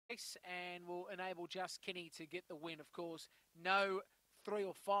race and will enable Just Kenny to get the win. Of course, no 3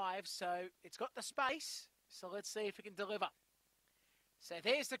 or 5, so it's got the space. So let's see if it can deliver. So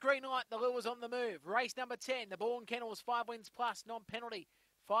there's the green light. The lure's on the move. Race number 10, the Bourne Kennels, 5 wins plus, non-penalty.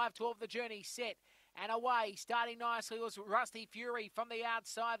 5-12 the journey, set and away. Starting nicely was Rusty Fury from the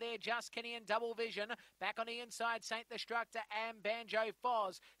outside there. Just Kenny and Double Vision. Back on the inside, Saint Destructor and Banjo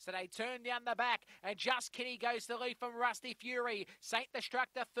Foz. So they turn down the back and Just Kenny goes to the lead from Rusty Fury. Saint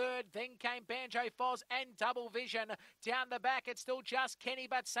Destructor third. Then came Banjo Foz and Double Vision. Down the back, it's still Just Kenny,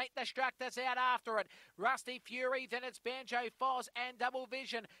 but Saint Destructor's out after it. Rusty Fury, then it's Banjo Foz and Double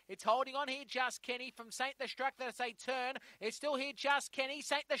Vision. It's holding on here, Just Kenny from Saint Destructor as they turn. It's still here, Just Kenny.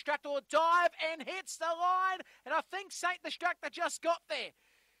 Saint Destructor will dive and hits the line. And I think Saint Destructor just got there.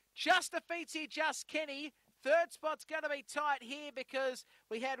 Just defeats here, Just Kenny. Third spot's going to be tight here because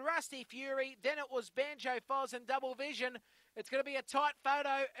we had Rusty Fury. Then it was Banjo Foz and Double Vision. It's going to be a tight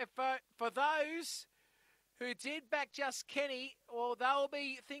photo for those who did back Just Kenny. Well, they'll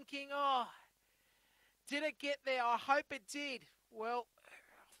be thinking, oh, did it get there? I hope it did. Well,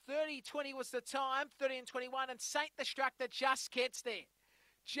 30-20 was the time, 30 and 21, and Saint Destructor just gets there.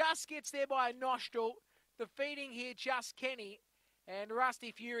 Just gets there by a nostril, defeating here Just Kenny, and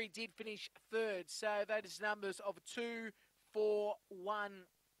Rusty Fury did finish third. So that is numbers of 2, 4, 1,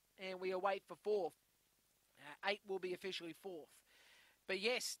 and we await for fourth. 8 will be officially fourth. But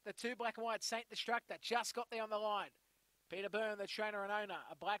yes, the 2 black and white Saint Destructor just got there on the line. Peter Byrne, the trainer and owner,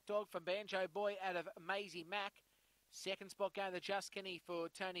 a black dog from Banjo Boy out of Maisie Mac. Second spot going to Just Kenny for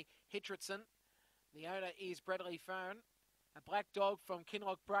Tony Hitcherson. The owner is Bradley Fern. A black dog from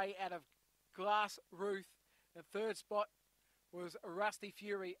Kinloch Bray out of Glass Ruth. The third spot was Rusty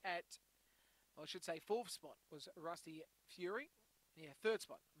Fury at, I should say fourth spot was Rusty Fury. Yeah, third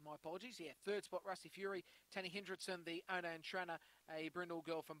spot. My apologies. Yeah, third spot, Rusty Fury. Tony Hendrickson, the owner and trainer, a brindle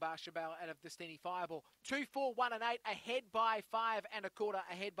girl from Barshabal out of Destiny Fireball. 2, 4, 1 and 8, ahead by 5 and a quarter,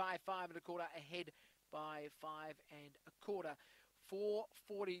 ahead by 5 and a quarter, ahead by 5 and a quarter.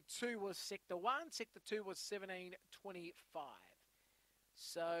 4:42 was Sector 1. Sector 2 was 17:25.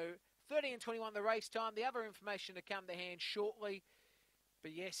 So 30 and 21 the race time. The other information to come to hand shortly.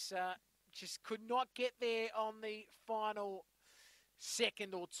 But yes, just could not get there on the final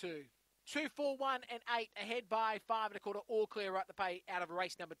second or two. 2, 4, 1 and 8 ahead by 5 and a quarter. All clear right to pay out of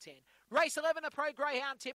race number 10. Race 11, a Pro Greyhound tip.